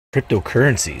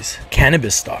Cryptocurrencies,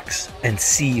 cannabis stocks, and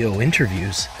CEO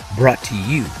interviews brought to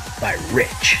you by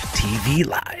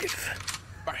RICHTVLIVE.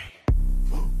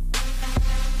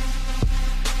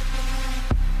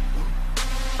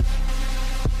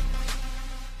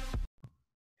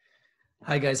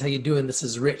 Hi guys, how you doing? This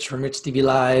is Rich from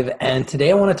RICHTVLIVE, and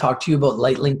today I want to talk to you about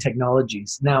LiteLink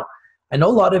Technologies. Now, I know a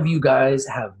lot of you guys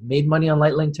have made money on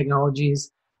LiteLink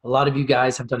Technologies. A lot of you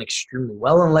guys have done extremely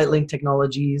well on LiteLink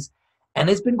Technologies. And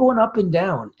it's been going up and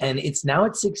down, and it's now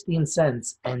at 16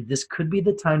 cents, and this could be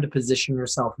the time to position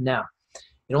yourself now.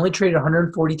 It only traded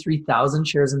 143,000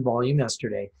 shares in volume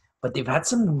yesterday, but they've had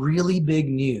some really big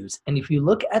news. And if you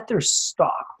look at their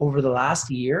stock over the last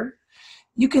year,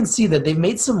 you can see that they've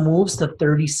made some moves to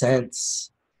 30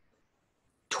 cents,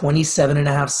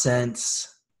 27.5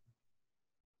 cents,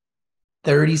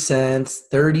 30 cents,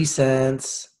 30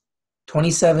 cents,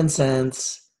 27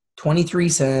 cents, 23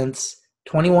 cents,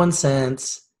 21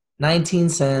 cents, 19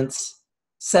 cents,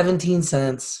 17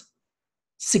 cents,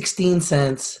 16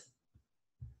 cents,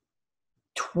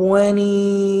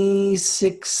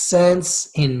 26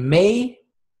 cents in May,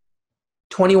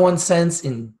 21 cents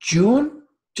in June,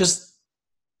 just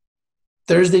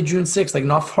Thursday, June 6th, like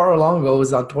not far long ago, it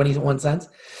was on 21 cents,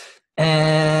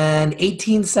 and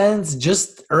 18 cents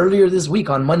just earlier this week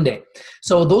on Monday.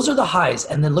 So those are the highs,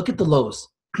 and then look at the lows.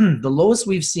 The lowest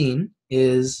we've seen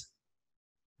is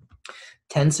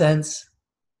 10 cents.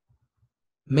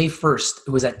 May 1st,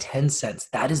 it was at 10 cents.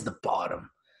 That is the bottom.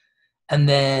 And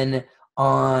then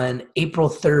on April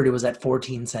 3rd, it was at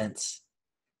 14 cents.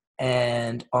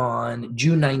 And on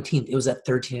June 19th, it was at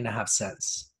 13.5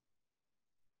 cents.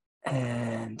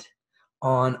 And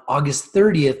on August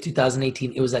 30th,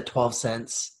 2018, it was at 12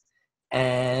 cents.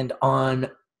 And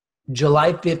on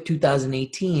July 5th,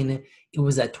 2018, it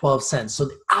was at 12 cents. So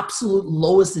the absolute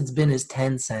lowest it's been is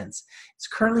 10 cents. It's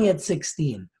currently at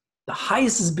 16. The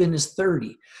highest has been is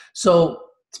 30. So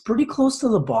it's pretty close to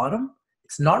the bottom.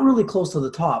 It's not really close to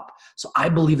the top. So I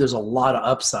believe there's a lot of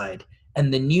upside.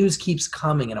 And the news keeps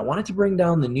coming. And I wanted to bring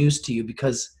down the news to you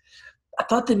because I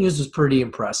thought the news was pretty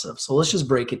impressive. So let's just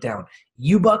break it down.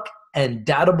 uBUCK and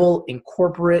Datable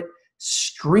incorporate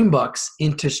Streambucks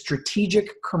into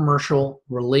strategic commercial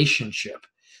relationship.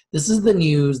 This is the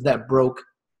news that broke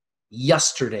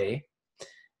yesterday,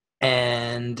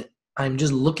 and I'm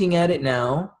just looking at it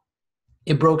now.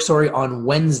 It broke, on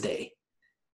Wednesday,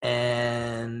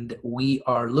 and we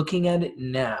are looking at it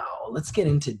now. Let's get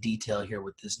into detail here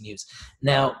with this news.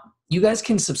 Now, you guys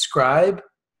can subscribe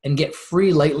and get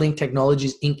free LiteLink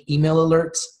Technologies Inc. email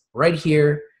alerts right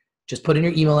here. Just put in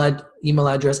your email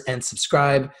address and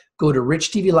subscribe. Go to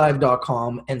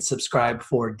richtvlive.com and subscribe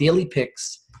for daily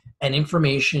picks and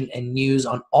information and news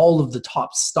on all of the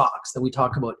top stocks that we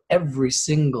talk about every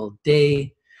single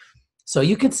day. So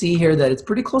you can see here that it's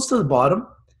pretty close to the bottom.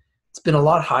 It's been a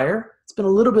lot higher. It's been a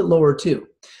little bit lower too.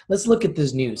 Let's look at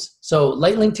this news. So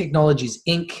LiteLink Technologies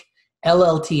Inc.,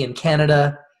 LLT in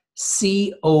Canada,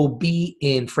 COB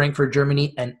in Frankfurt,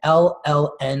 Germany, and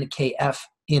LLNKF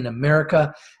in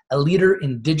America, a leader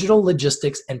in digital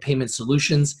logistics and payment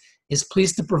solutions, is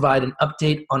pleased to provide an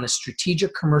update on a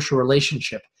strategic commercial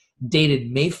relationship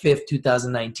dated May 5th,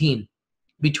 2019,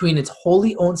 between its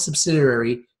wholly owned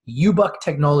subsidiary, uBUCK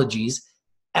Technologies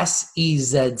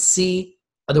SEZC,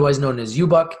 otherwise known as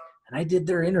uBUCK, and I did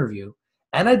their interview,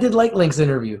 and I did LiteLink's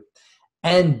interview,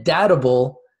 and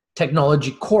Datable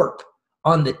Technology Corp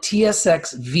on the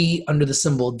TSXV under the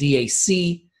symbol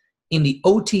DAC, in the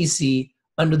OTC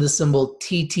under the symbol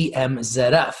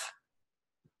TTMZF.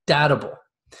 Datable.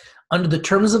 Under the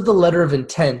terms of the letter of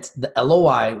intent, the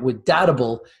LOI, with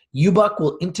Datable, uBUCK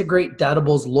will integrate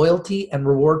Datable's loyalty and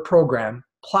reward program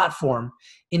platform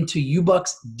into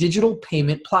uBUCK's digital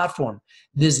payment platform.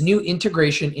 This new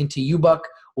integration into uBUCK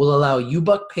will allow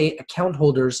uBUCK Pay account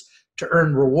holders to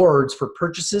earn rewards for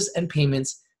purchases and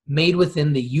payments made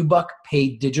within the uBUCK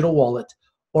Pay digital wallet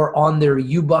or on their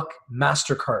uBUCK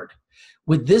Mastercard.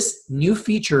 With this new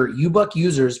feature, uBUCK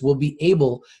users will be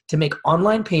able to make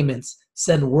online payments,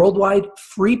 send worldwide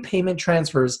free payment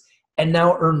transfers, and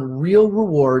now earn real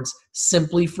rewards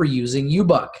simply for using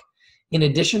uBUCK. In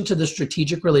addition to the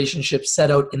strategic relationship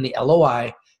set out in the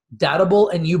LOI,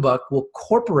 Datable and uBUCK will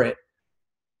cooperate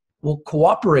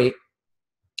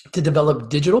to develop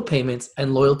digital payments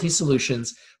and loyalty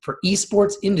solutions for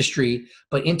esports industry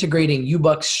by integrating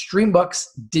uBUCK's Streambucks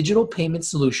digital payment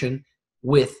solution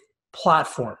with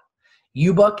PLATFORM.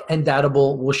 uBUCK and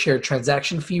Datable will share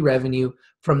transaction fee revenue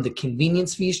from the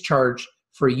convenience fees charged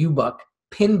for uBUCK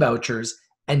PIN vouchers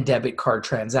and debit card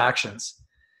transactions.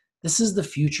 This is the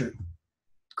future.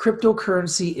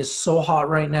 Cryptocurrency is so hot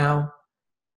right now.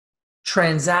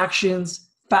 Transactions,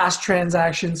 fast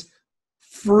transactions,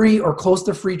 free or close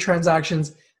to free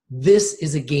transactions. This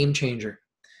is a game changer.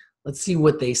 Let's see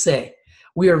what they say.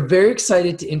 We are very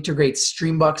excited to integrate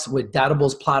Streambucks with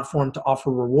Datable's platform to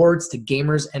offer rewards to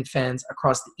gamers and fans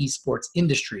across the esports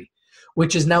industry,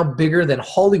 which is now bigger than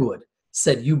Hollywood,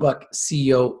 said uBUCK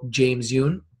CEO James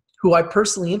Yoon, who I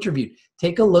personally interviewed.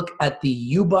 Take a look at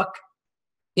the uBUCK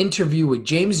interview with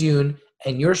James Yoon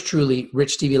and yours truly,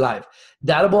 RICHTVLIVE.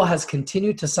 Datable has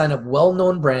continued to sign up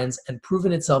well-known brands and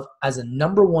proven itself as a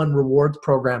 #1 rewards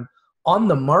program on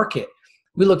the market.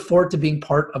 We look forward to being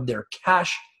part of their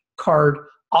cash card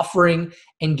offering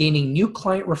and gaining new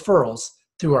client referrals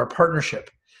through our partnership.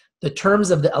 The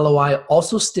terms of the LOI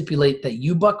also stipulate that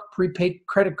uBUCK prepaid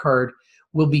credit card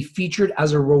will be featured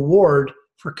as a reward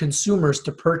for consumers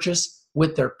to purchase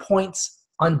with their points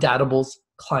on Datable's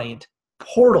client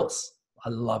portals. I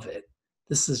love it.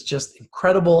 This is just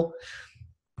incredible.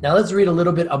 Now let's read a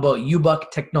little bit about uBUCK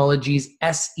Technologies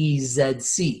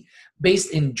SEZC.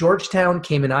 Based in Georgetown,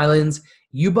 Cayman Islands,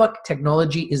 uBUCK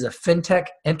Technology is a fintech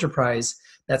enterprise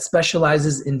that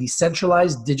specializes in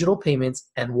decentralized digital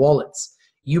payments and wallets.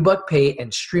 uBUCK Pay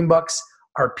and Streambucks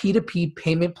are P2P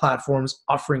payment platforms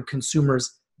offering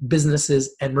consumers,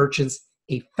 businesses, and merchants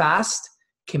a fast,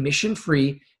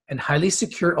 commission-free, and highly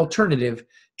secure alternative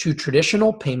to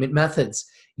traditional payment methods.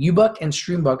 uBUCK and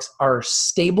Streambucks are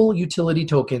stable utility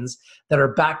tokens that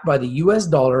are backed by the US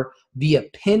dollar via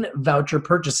PIN voucher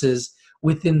purchases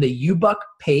within the uBUCK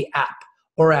Pay app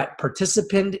or at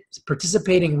participating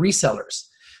resellers.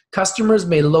 Customers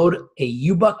may load a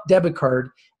uBUCK debit card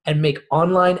and make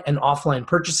online and offline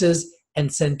purchases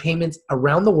and send payments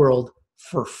around the world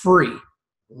for free.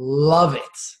 Love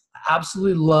it.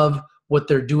 Absolutely love what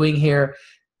they're doing here.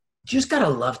 You just gotta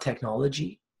love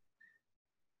technology.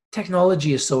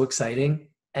 Technology is so exciting,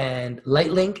 and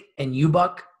LiteLink and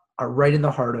uBUCK are right in the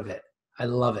heart of it. I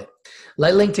love it.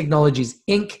 LiteLink Technologies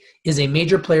Inc. is a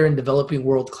major player in developing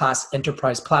world-class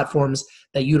enterprise platforms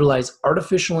that utilize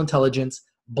artificial intelligence,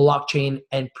 blockchain,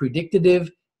 and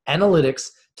predictive analytics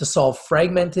to solve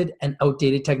fragmented and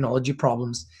outdated technology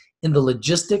problems in the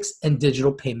logistics and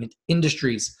digital payment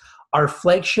industries. Our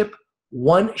flagship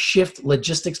One Shift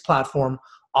logistics platform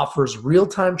offers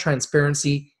real-time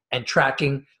transparency and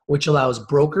tracking, which allows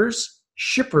brokers,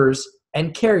 shippers,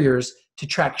 and carriers to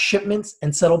track shipments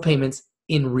and settle payments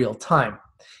in real time.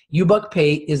 uBUCK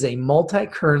Pay is a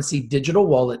multi-currency digital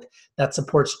wallet that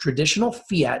supports traditional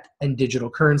fiat and digital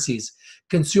currencies.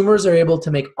 Consumers are able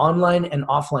to make online and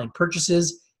offline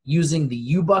purchases using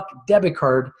the uBUCK debit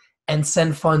card and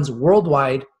send funds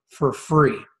worldwide for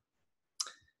free.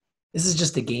 This is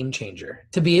just a game changer.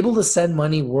 To be able to send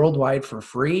money worldwide for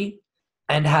free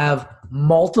and have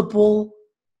multiple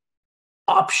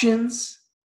options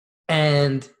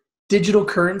and digital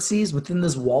currencies within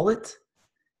this wallet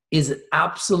is an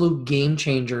absolute game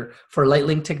changer for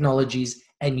LiteLink Technologies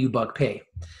and uBUCK Pay.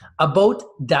 About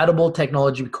Datable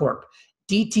Technology Corp.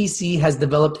 DTC has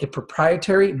developed a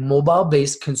proprietary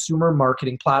mobile-based consumer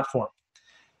marketing platform,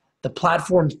 the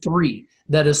PLATFORM³,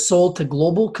 that is sold to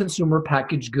global consumer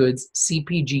packaged goods,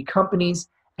 CPG companies,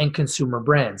 and consumer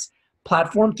brands.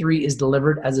 PLATFORM³ is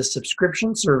delivered as a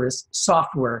subscription service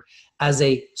software as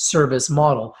a service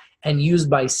model and used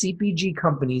by CPG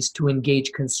companies to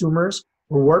engage consumers,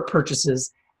 reward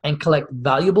purchases, and collect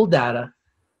valuable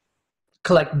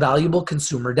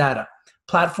consumer data.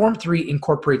 PLATFORM³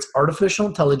 incorporates artificial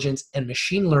intelligence and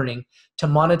machine learning to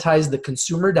monetize the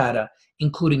consumer data,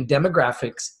 including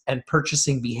demographics and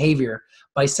purchasing behavior,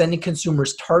 by sending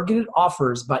consumers targeted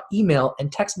offers by email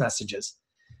and text messages.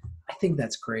 I think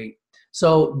that's great.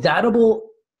 So Datable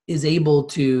is able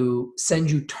to send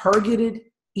you targeted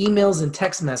emails and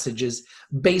text messages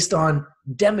based on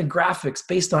demographics,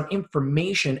 based on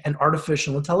information and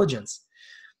artificial intelligence.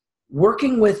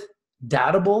 Working with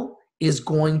Datable is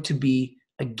going to be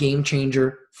a game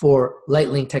changer for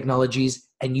LiteLink Technologies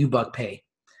and uBUCK Pay.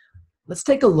 Let's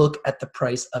take a look at the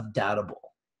price of Datable.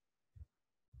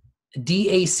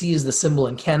 DAC is the symbol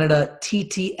in Canada.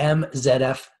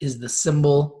 TTMZF is the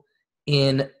symbol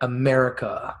in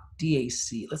America.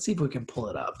 DAC. Let's see if we can pull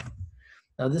it up.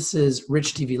 Now this is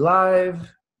RICHTVLIVE.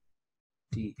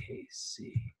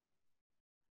 DAC.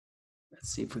 Let's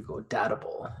see if we go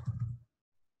Datable.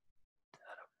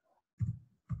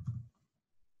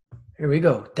 Here we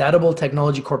go. Datable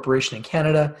Technology Corporation in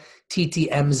Canada,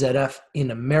 TTMZF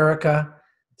in America.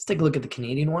 Let's take a look at the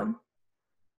Canadian one.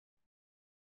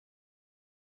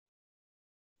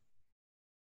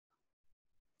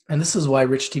 And this is why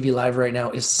RICHTVLIVE right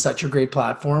now is such a great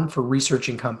platform for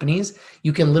researching companies.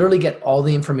 You can literally get all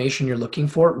the information you're looking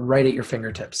for right at your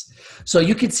fingertips. So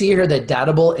you can see here that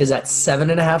Datable is at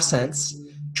 7.5 cents.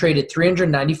 traded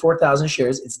 394,000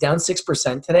 shares. It's down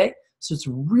 6% today, so it's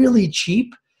really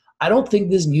cheap. I don't think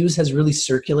this news has really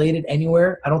circulated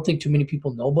anywhere. I don't think too many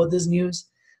people know about this news.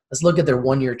 Let's look at their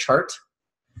one-year chart.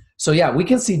 So yeah, we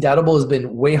can see Datable has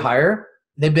been way higher.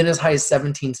 They've been as high as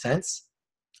 17 cents.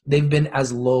 They've been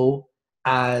as low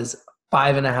as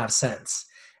 5.5 cents.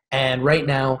 And right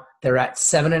now, they're at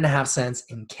 7.5 cents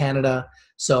in Canada.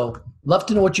 So love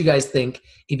to know what you guys think.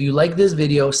 If you like this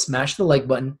video, smash the like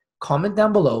button, comment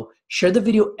down below, share the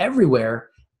video everywhere,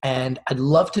 and I'd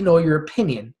love to know your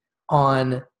opinion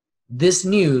on this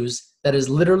news that is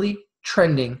literally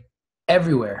trending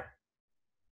everywhere.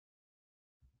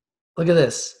 Look at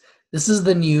this. This is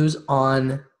the news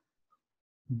on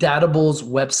Datable's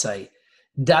website.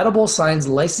 Datable signs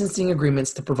licensing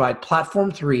agreements to provide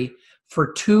Platform3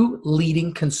 for 2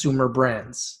 leading consumer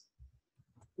brands.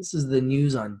 This is the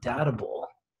news on Datable.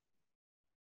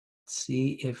 Let's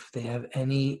see if they have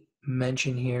any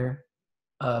mention here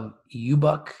of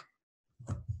uBUCK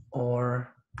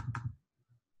or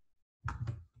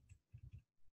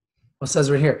what says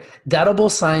right here.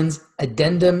 Datable signs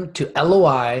addendum to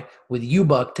LOI with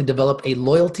uBUCK to develop a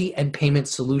loyalty and payment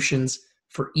solutions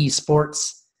for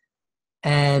esports.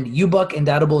 And uBUCK and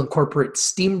Datable incorporate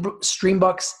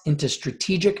Streambucks into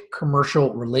strategic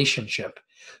commercial relationship.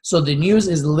 So the news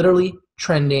is literally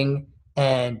trending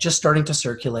and just starting to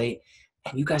circulate,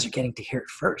 and you guys are getting to hear it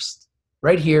first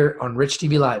right here on Rich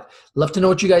TV Live. Love to know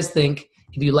what you guys think.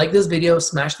 If you like this video,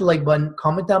 smash the like button,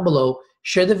 comment down below,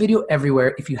 share the video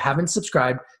everywhere. If you haven't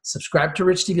subscribed, subscribe to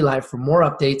Rich TV Live for more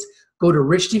updates. Go to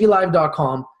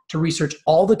RICHTVLIVE.com to research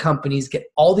all the companies, get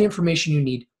all the information you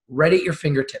need right at your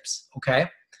fingertips, okay?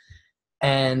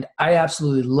 And I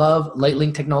absolutely love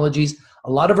LiteLink Technologies.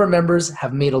 A lot of our members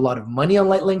have made a lot of money on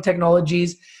LiteLink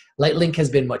Technologies. LiteLink has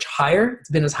been much higher. It's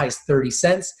been as high as 30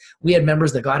 cents. We had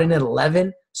members that got in at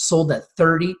 11, sold at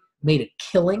 30, made a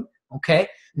killing, okay?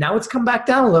 Now it's come back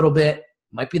down a little bit.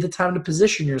 Might be the time to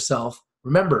position yourself.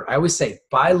 Remember, I always say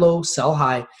buy low, sell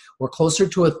high. We're closer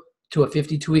to a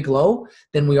 52-week low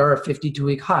than we are a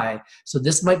 52-week high. So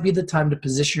this might be the time to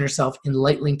position yourself in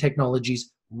LiteLink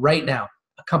Technologies right now,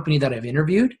 a company that I've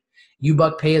interviewed.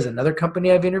 uBUCK Pay is another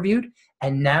company I've interviewed.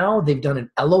 And now they've done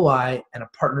an LOI and a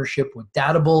partnership with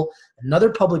Datable, another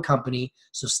public company.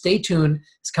 So stay tuned.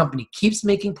 This company keeps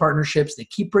making partnerships. They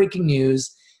keep breaking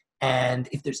news. And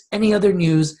if there's any other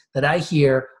news that I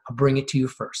hear, I'll bring it to you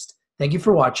first. Thank you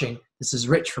for watching. This is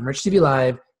Rich from Rich TV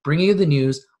Live, bringing you the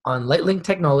news on LiteLink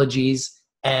Technologies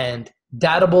and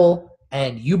Datable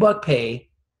and uBUCK Pay.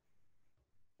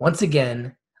 Once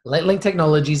again, LiteLink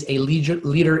Technologies, a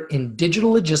leader in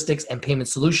digital logistics and payment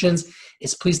solutions,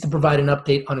 is pleased to provide an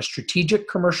update on a strategic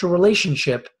commercial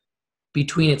relationship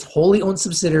between its wholly owned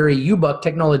subsidiary uBUCK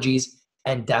Technologies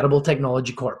and Datable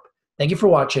Technology Corp. Thank you for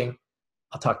watching.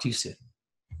 I'll talk to you soon.